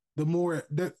because the more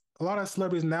a lot of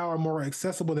celebrities now are more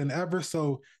accessible than ever.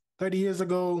 So 30 years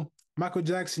ago, Michael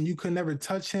Jackson, you could never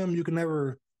touch him, you could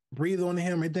never breathe on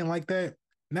him, anything like that.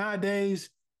 Nowadays,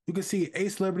 you can see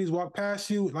eight celebrities walk past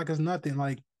you like it's nothing.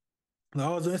 Like they're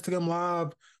always on Instagram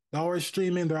Live, they're always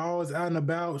streaming, they're always out and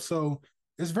about. So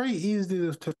it's very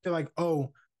easy to feel like,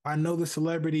 oh, I know the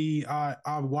celebrity, I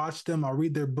watch them, I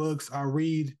read their books, I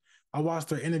watch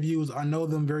their interviews, I know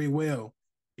them very well.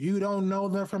 You don't know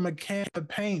them from a can of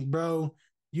paint, bro.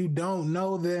 You don't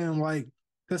know them. Like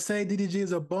to say DDG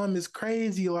is a bum is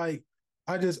crazy. Like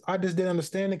I just didn't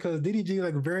understand it because DDG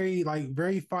like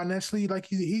very financially like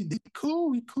he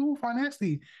cool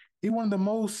financially. He's one of the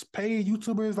most paid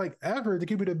YouTubers like ever to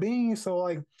keep it a bean. So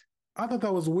like I thought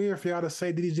that was weird for y'all to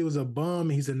say DDG was a bum.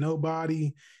 He's a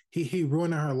nobody. He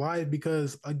ruining her life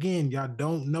because again, y'all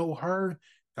don't know her.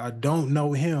 Y'all don't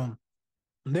know him.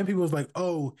 And then people was like,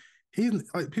 oh, he's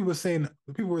like people were saying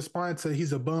people responding to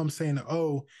he's a bum saying,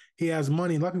 oh, he has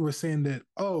money. A lot of people were saying that,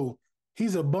 oh,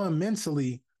 he's a bum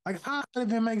mentally. Like, how does that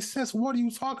even make sense? What are you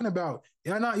talking about?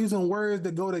 Y'all not using words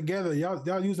that go together.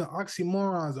 Y'all using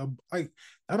oxymorons. Like,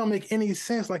 that don't make any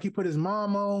sense. Like he put his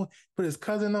mom on, put his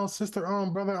cousin on, sister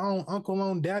on, brother on, uncle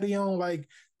on, daddy on. Like,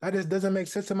 that just doesn't make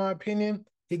sense in my opinion.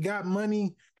 He got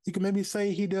money. You can maybe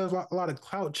say he does a lot of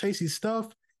clout chasey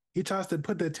stuff. He tries to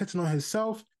put the attention on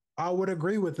himself. I would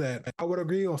agree with that. I would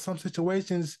agree on some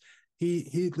situations.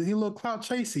 He look clout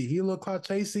chasey. He look clout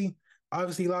chasey.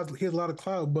 Obviously, he has a lot of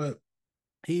clout, but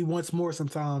he wants more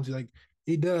sometimes. Like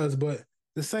he does. But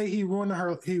to say he ruined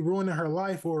her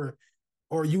life, or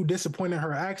you disappointed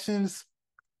her actions.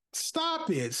 Stop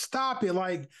it. Stop it.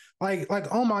 Like,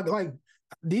 oh my, like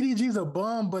DDG's a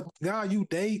bum, but God, you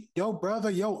date your brother,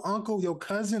 your uncle, your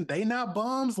cousin, they not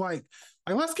bums. Like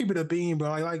let's keep it a bean, bro.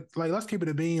 Like let's keep it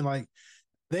a bean. Like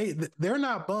they're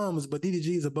not bums, but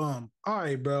DDG's a bum. All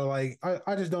right, bro. Like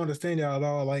I just don't understand y'all at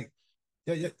all. Like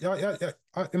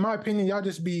in my opinion, y'all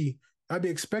be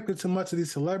expecting too much of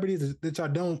these celebrities that y'all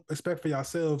don't expect for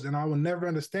yourselves, and I will never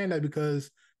understand that because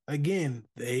again,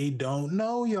 they don't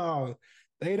know y'all.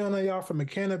 They don't know y'all from a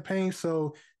can of paint.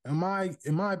 So in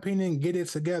my opinion, get it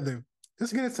together.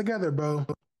 Just get it together, bro.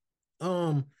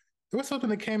 Um, there was something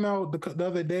that came out the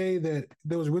other day that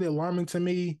was really alarming to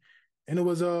me, and it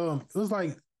was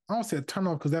like I don't say a turn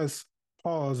off because that's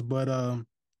pause, but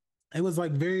it was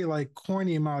like very like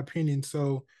corny in my opinion.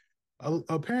 So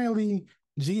apparently,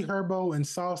 G Herbo and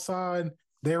Southside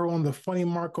they were on the Funny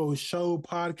Marco show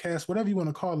podcast, whatever you want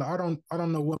to call it. I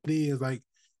don't know what it is. Like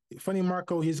Funny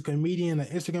Marco, he's a comedian, an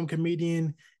Instagram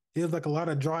comedian. He has like a lot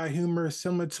of dry humor,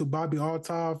 similar to Bobby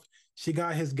Altoff. She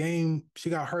got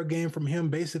her game from him,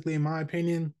 basically, in my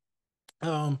opinion.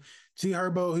 Um, G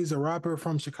Herbo, he's a rapper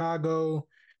from Chicago.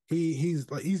 He's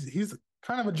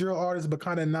kind of a drill artist, but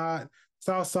kind of not.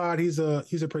 Southside, he's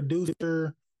a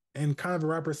producer and kind of a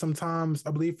rapper sometimes,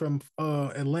 I believe from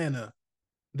Atlanta.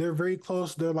 They're very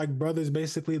close. They're like brothers,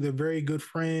 basically. They're very good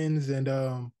friends.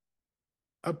 And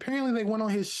apparently they went on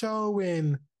his show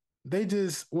and they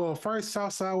just well, first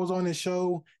Southside was on his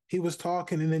show. He was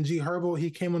talking, and then G Herbo, he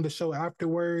came on the show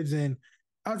afterwards. And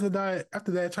after that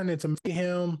it turned into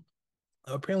mayhem.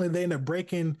 Apparently, they ended up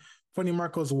breaking Funny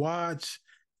Marco's watch.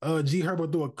 G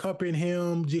Herbo threw a cup in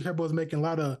him. G Herbo was making a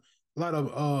lot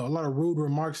of rude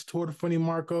remarks toward Funny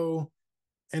Marco.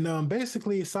 And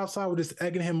basically, Southside was just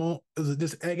egging him on. Was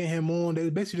just egging him on. They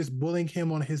were basically just bullying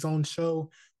him on his own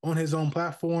show, on his own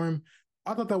platform.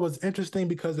 I thought that was interesting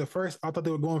because at first I thought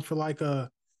they were going for like an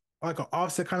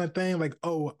offset kind of thing. Like,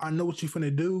 oh, I know what you're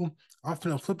finna do. I'm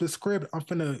finna flip the script. I'm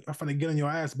finna get on your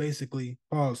ass. Basically,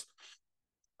 pause.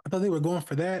 I thought they were going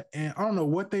for that, and I don't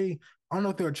know if they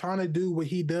were trying to do what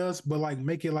he does, but like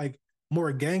make it like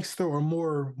more gangster or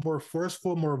more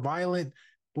forceful, more violent.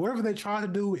 But whatever they tried to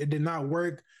do, it did not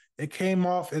work. It came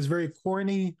off as very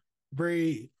corny,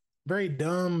 very very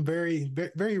dumb, very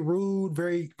rude,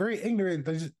 very ignorant.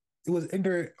 It was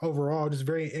ignorant overall, just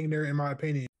very ignorant in my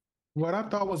opinion. What I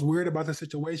thought was weird about the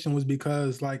situation was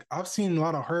because like I've seen a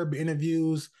lot of Herb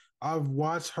interviews. I've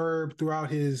watched Herb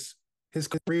throughout his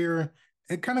career.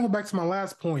 It kind of go back to my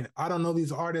last point. I don't know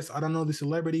these artists. I don't know these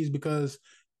celebrities because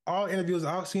all interviews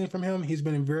I've seen from him, he's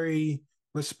been very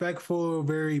respectful,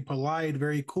 very polite,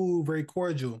 very cool, very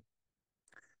cordial.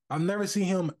 I've never seen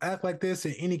him act like this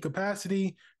in any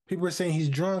capacity. People are saying he's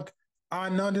drunk. I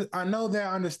know that.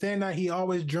 I understand that he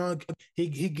always drunk. He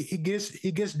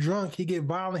gets drunk. He get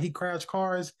violent. He crash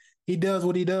cars. He does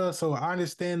what he does. So I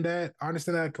understand that. I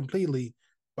understand that completely.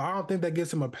 But I don't think that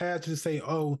gives him a pass to say,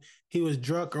 oh, he was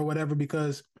drunk or whatever,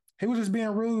 because he was just being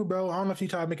rude, bro. I don't know if you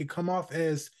try to make it come off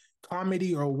as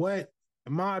comedy or what.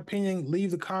 In my opinion,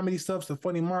 leave the comedy stuff to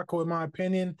Funny Marco. In my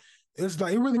opinion, it's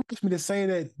like it really hurts me to say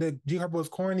that G Herbo is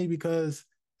corny because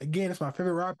again, it's my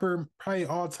favorite rapper, probably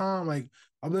all time. Like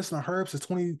I've listened to Herb since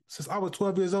I was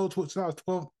 12 years old, since I was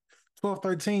 12,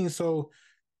 13. So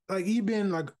like he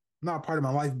been like not a part of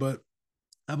my life, but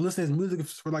I've listened to his music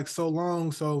for like so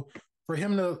long. So for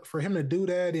him to do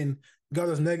that and got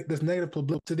this negative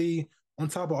publicity on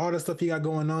top of all the stuff he got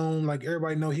going on, like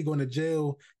everybody know he going to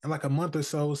jail in like a month or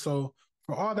so. So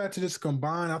for all that to just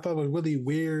combine, I thought it was really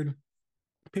weird.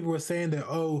 People were saying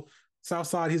that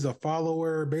Southside he's a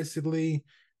follower basically,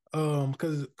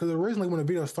 because originally when the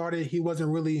video started he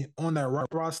wasn't really on that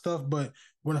rock stuff, but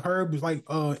when Herb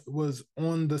was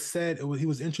on the set, he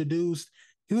was introduced.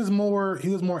 He was more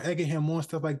egging him on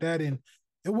stuff like that, and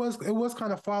it was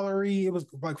kind of followery. It was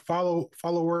like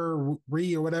follower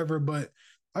re or whatever, but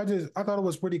I thought it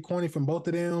was pretty corny from both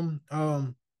of them.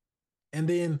 And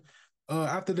then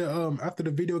after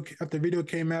the video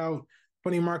came out,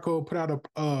 Funny Marco put out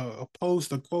a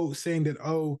quote saying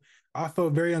that I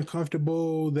felt very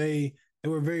uncomfortable. They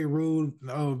were very rude.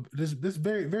 This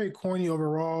very very corny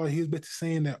overall. He was basically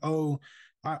saying that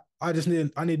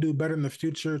I need to do better in the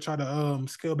future. Try to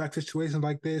scale back situations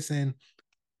like this, and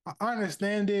I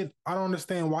understand it. I don't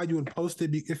understand why you would post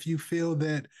it if you feel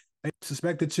that they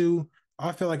suspected you.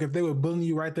 I feel like if they were bullying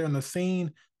you right there on the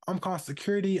scene, I'm calling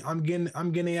security. I'm getting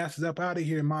their asses up out of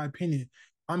here. In my opinion,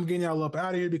 I'm getting y'all up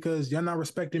out of here because y'all not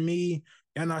respecting me.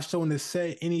 Y'all not showing the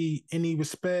set any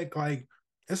respect. Like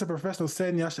it's a professional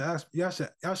setting.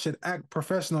 Y'all should act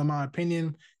professional, in my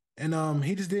opinion. And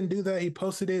he just didn't do that. He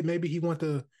posted it. Maybe he want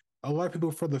to alert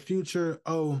people for the future.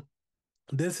 Oh,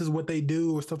 this is what they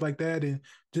do or stuff like that, and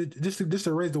just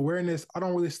to raise awareness. I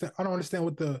don't understand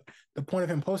what the point of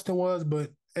him posting was,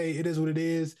 but hey, it is what it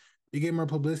is. You get more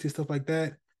publicity, stuff like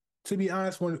that. To be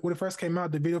honest, when it first came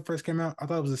out, the video first came out, I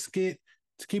thought it was a skit.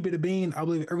 To keep it a bean, I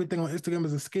believe everything on Instagram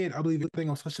is a skit. I believe everything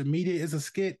on social media is a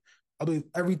skit. I believe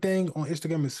everything on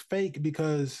Instagram is fake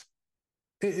because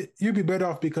you'd be better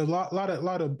off because a lot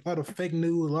of fake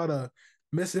news, a lot of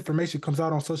misinformation comes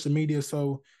out on social media.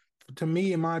 So to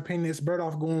me, in my opinion, it's better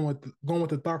off going with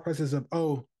the thought process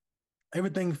of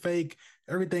everything fake,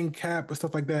 everything cap and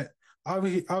stuff like that.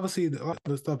 Obviously, a lot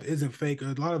of the stuff isn't fake.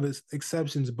 A lot of it's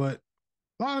exceptions, but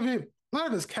a lot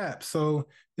of it's cap. So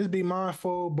just be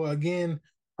mindful. But again,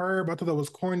 Herb, I thought that was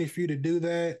corny for you to do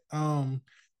that. I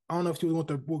don't know if you was with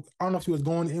the I don't know if you was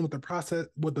going in with the process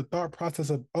with the thought process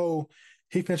of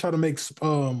he can try to make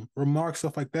remarks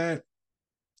stuff like that,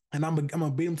 and I'm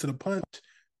gonna beat him to the punch.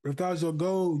 But if that was your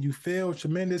goal, you failed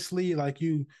tremendously. Like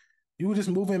you were just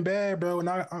moving bad, bro. And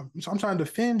I'm trying to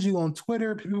defend you on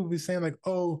Twitter. People be saying like,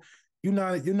 "Oh, you're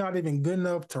not even good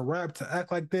enough to rap to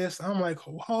act like this." I'm like,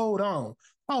 hold on.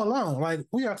 Like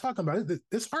who y'all talking about?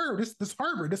 This Herb, this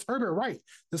Herbert right,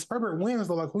 this Herbert wins.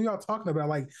 Though, like who y'all talking about?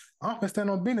 Like I'm gonna stand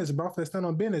on business, bro. I'm gonna stand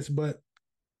on business. But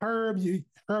Herb, you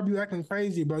acting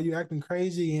crazy, bro. You acting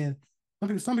crazy, and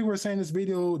some people were saying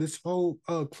this whole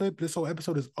clip, this whole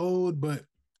episode is old, but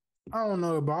I don't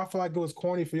know, bro. I feel like it was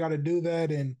corny for y'all to do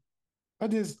that, and I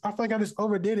feel like I just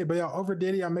overdid it, but y'all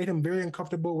overdid it. I made him very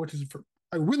uncomfortable, which is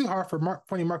like really hard for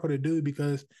Funny Marco to do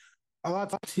because a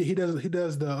lot of times he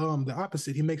does the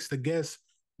opposite. He makes the guests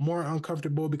more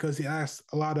uncomfortable because he asks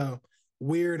a lot of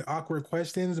weird, awkward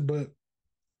questions. But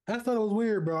I thought it was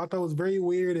weird, bro. I thought it was very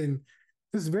weird and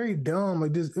it's very dumb.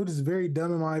 Like this, it was very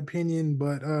dumb in my opinion.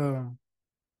 But I'm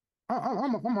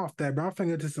off that, bro. I'm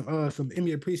finna get to some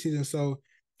NBA preseason. So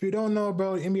if you don't know,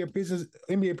 bro, NBA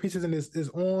preseason is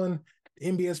on.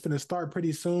 The NBA is finna start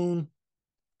pretty soon.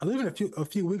 I live in a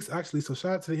few weeks actually. So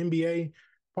shout out to the NBA.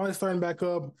 Probably starting back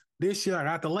up this year. I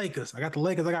got the Lakers. I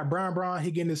got Brown. He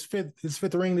getting his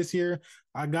fifth ring this year.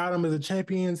 I got him as the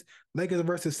champions. Lakers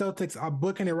versus Celtics. I'm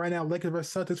booking it right now. Lakers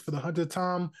versus Celtics for the 100th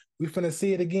time. We finna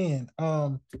see it again.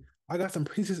 I got some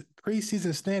preseason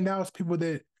standouts. People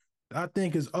that I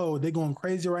think is they're going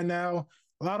crazy right now.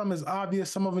 A lot of them is obvious.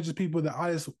 Some of them just people that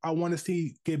I want to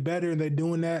see get better, and they're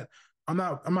doing that. I'm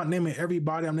not naming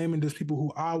everybody. I'm naming just people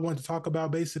who I want to talk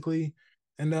about basically.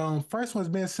 And first one's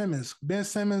Ben Simmons. Ben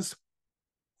Simmons,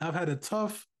 I've had a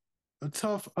tough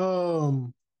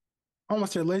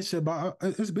almost relationship. But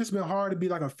it's been hard to be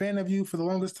like a fan of you for the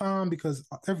longest time because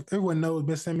everyone knows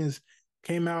Ben Simmons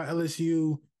came out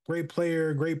LSU, great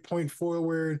player, great point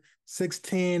forward,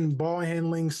 6'10", ball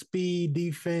handling, speed,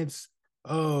 defense,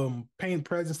 paint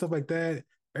presence, stuff like that.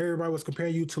 Everybody was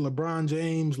comparing you to LeBron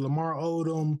James, Lamar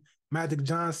Odom, Magic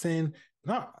Johnson.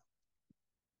 No,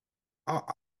 I,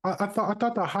 I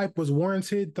thought the hype was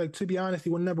warranted. Like to be honest, he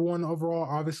was number one overall.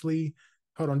 Obviously,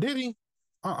 hold on, did he?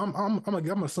 I'm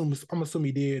assuming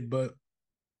he did, but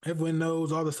everyone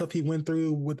knows all the stuff he went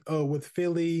through with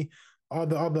Philly, all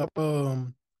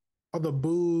the all the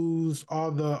boos,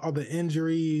 all the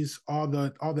injuries, all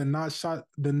the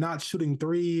not shooting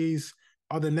threes,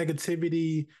 all the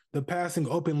negativity, the passing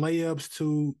open layups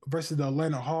to versus the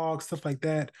Atlanta Hawks, stuff like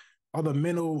that. All the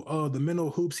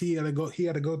mental hoops he had to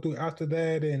go through after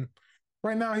that. And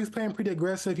right now he's playing pretty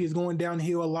aggressive. He's going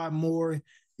downhill a lot more.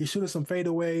 He's shooting some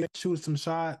fadeaway, shooting some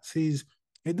shots. He's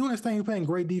doing his thing. He's playing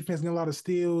great defense, getting a lot of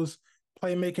steals,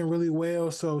 playmaking really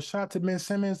well. So shout out to Ben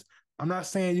Simmons. I'm not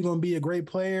saying you're gonna be a great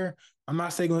player. I'm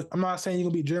not saying you're gonna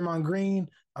be Draymond Green.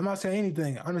 I'm not saying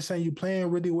anything. I'm just saying you're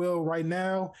playing really well right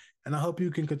now, and I hope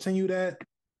you can continue that.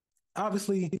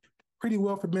 Obviously, pretty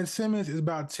well for Ben Simmons is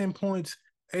about 10 points,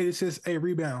 8 assists, 8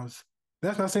 rebounds.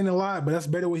 That's not saying a lot, but that's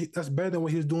better than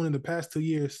what he was doing in the past 2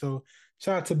 years. So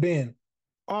shout out to Ben.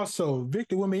 Also,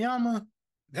 Victor Wembanyama,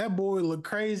 that boy looked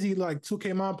crazy, like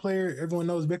 2K my player. Everyone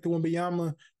knows Victor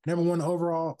Wembanyama, number one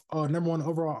overall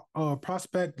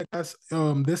prospect. That's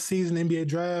this season NBA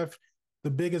draft. The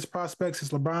biggest prospects is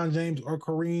LeBron James or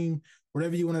Kareem,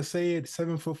 whatever you want to say it.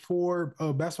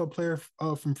 7'4", basketball player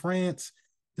from France.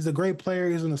 He's a great player.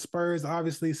 He's in the Spurs,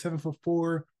 obviously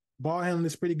 7'4". Ball handling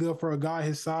is pretty good for a guy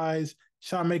his size.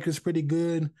 Shot maker is pretty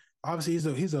good.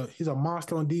 Obviously, he's a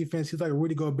monster on defense. He's like a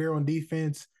Rudy Gobert on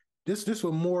defense. This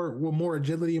with more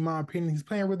agility, in my opinion. He's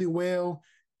playing really well.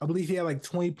 I believe he had like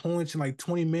 20 points in like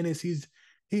 20 minutes. He's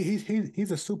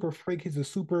a super freak. He's a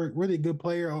super really good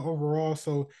player overall.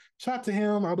 So shout out to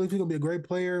him. I believe he's gonna be a great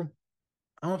player.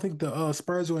 I don't think the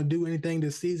Spurs are going to do anything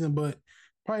this season, but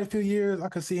probably a few years I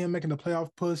could see him making the playoff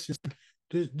push,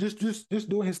 just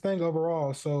doing his thing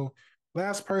overall. So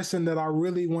last person that I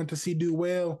really want to see do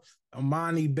well,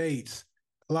 Amani Bates.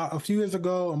 A few years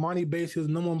ago, Amani Bates, he was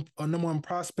a number one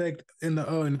prospect in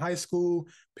high school.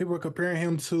 People were comparing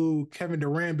him to Kevin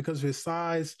Durant because of his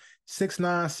size,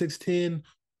 6'9", 6'10",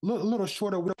 a little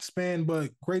shorter wingspan,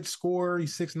 but great scorer.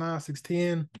 He's 6'9",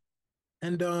 6'10".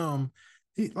 And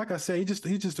he like I said, he's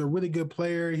just a really good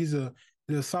player. He's a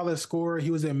solid scorer.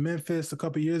 He was in Memphis a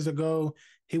couple years ago.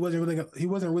 He wasn't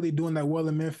really doing that well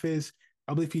in Memphis.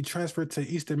 I believe he transferred to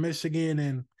Eastern Michigan,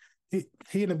 and he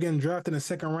ended up getting drafted in the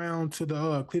second round to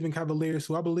the Cleveland Cavaliers.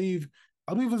 So I believe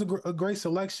it was a great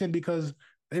selection because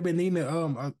they've been needing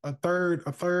a third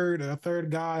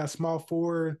guy, a small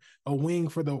forward, a wing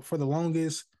for the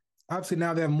longest. Obviously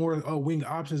now they have more wing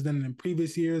options than in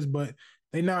previous years, but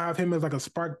they now have him as like a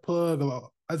spark plug,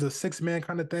 as a 6 man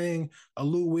kind of thing, a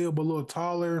Lou Will, but a little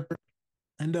taller.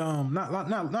 And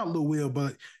not Lou Will,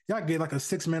 but y'all get like a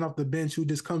 6 man off the bench who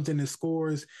just comes in and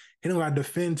scores. He don't gotta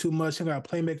defend too much, he don't gotta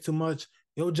play make too much.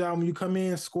 Your job when you come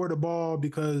in, score the ball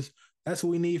because that's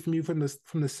what we need from you from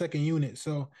the second unit.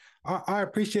 So I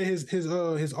appreciate his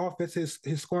offense,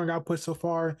 his scoring output so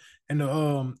far in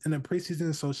the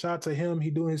preseason. So shout out to him. He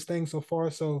doing his thing so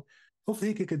far. So hopefully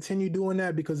he can continue doing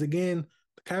that because again,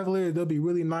 the Cavaliers, they'll be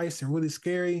really nice and really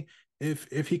scary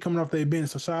if he coming off their bench.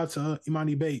 So shout out to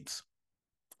Imani Bates.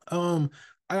 Um,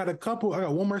 I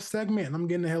got one more segment and I'm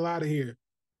getting the hell out of here.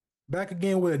 Back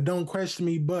again with a don't question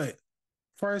me, but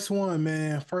first one,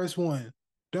 man, first one.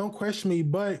 Don't question me,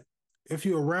 but if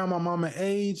you're around my mama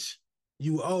age,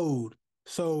 you old.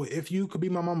 So if you could be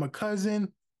my mama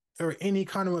cousin or any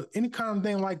kind of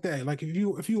thing like that, like if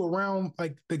you around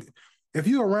like if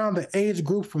you around the age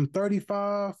group from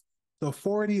 35 to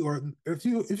 40, or if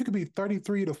you could be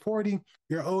 33 to 40,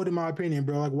 you're old in my opinion,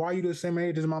 bro. Like why are you the same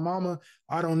age as my mama?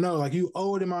 I don't know. Like you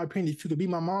old in my opinion. If you could be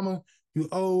my mama, you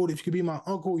old. If you could be my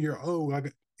uncle, you're old.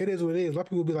 Like it is what it is. A lot of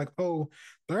people be like, oh,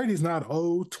 30 is not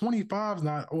old. 25 is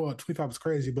not, well, 25 is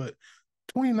crazy, but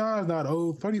 29 is not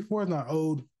old. 34 is not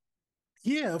old.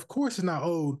 Yeah, of course it's not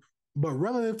old. But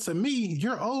relative to me,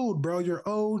 you're old, bro. You're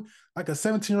old. Like a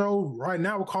 17-year-old right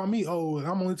now would call me old.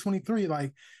 I'm only 23.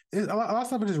 Like a lot of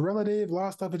stuff is just relative. A lot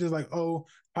of stuff is just like, oh,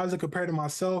 how does it compare to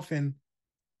myself? And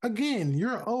again,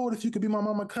 you're old if you could be my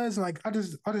mama cousin. Like I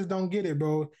just don't get it,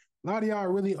 bro. A lot of y'all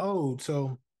are really old.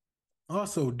 So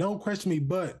also, don't question me,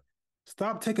 but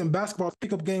stop taking basketball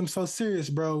pickup games so serious,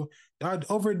 bro. Y'all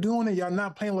overdoing it. Y'all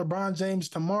not playing LeBron James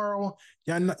tomorrow.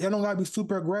 Y'all don't gotta be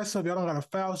super aggressive. Y'all don't gotta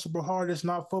foul super hard. It's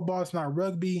not football. It's not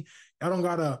rugby. Y'all don't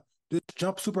gotta just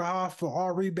jump super high for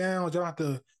all rebounds. Y'all don't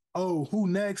have to. Oh, who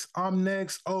next? I'm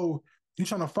next. Oh, you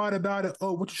trying to fight about it?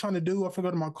 Oh, what you trying to do? I finna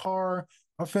go to my car.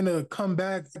 I'm finna come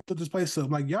back and put this place up.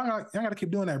 Like y'all gotta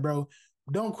keep doing that, bro.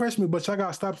 Don't question me, but y'all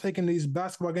gotta stop taking these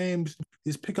basketball games,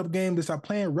 these pickup games that start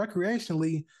playing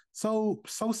recreationally so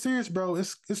serious, bro.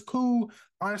 It's cool.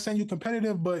 I understand you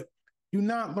competitive, but you're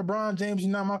not LeBron James,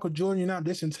 you're not Michael Jordan, you're not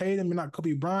Jason Tatum, you're not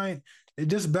Kobe Bryant. It's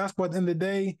just basketball at the end of the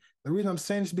day. The reason I'm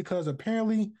saying this is because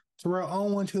apparently Terrell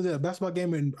Owens, who's at a basketball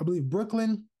game in I believe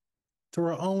Brooklyn.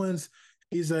 Terrell Owens,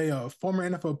 he's a former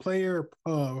NFL player.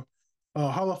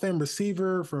 Hall of Fame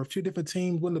receiver for a few different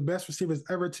teams, one of the best receivers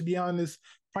ever, to be honest.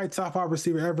 Probably top five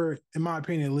receiver ever, in my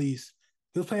opinion, at least.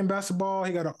 He was playing basketball.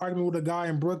 He got an argument with a guy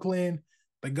in Brooklyn.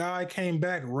 The guy came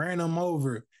back, ran him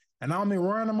over. And I don't mean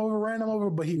ran him over,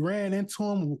 but he ran into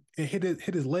him and hit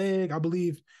his leg. I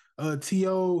believe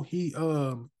T.O.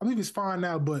 I believe he's fine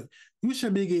now, but you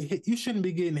shouldn't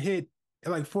be getting hit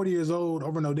at like 40 years old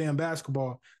over no damn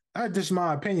basketball. That's just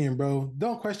my opinion, bro.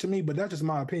 Don't question me, but that's just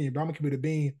my opinion, bro. I'm gonna keep it a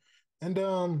bean. And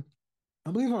I'm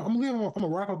gonna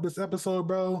wrap up this episode,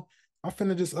 bro. I'm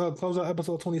finna just close out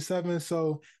episode 27.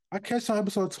 So I catch you on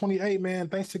episode 28, man.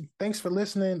 Thanks for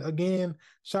listening again.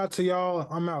 Shout out to y'all.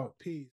 I'm out. Peace.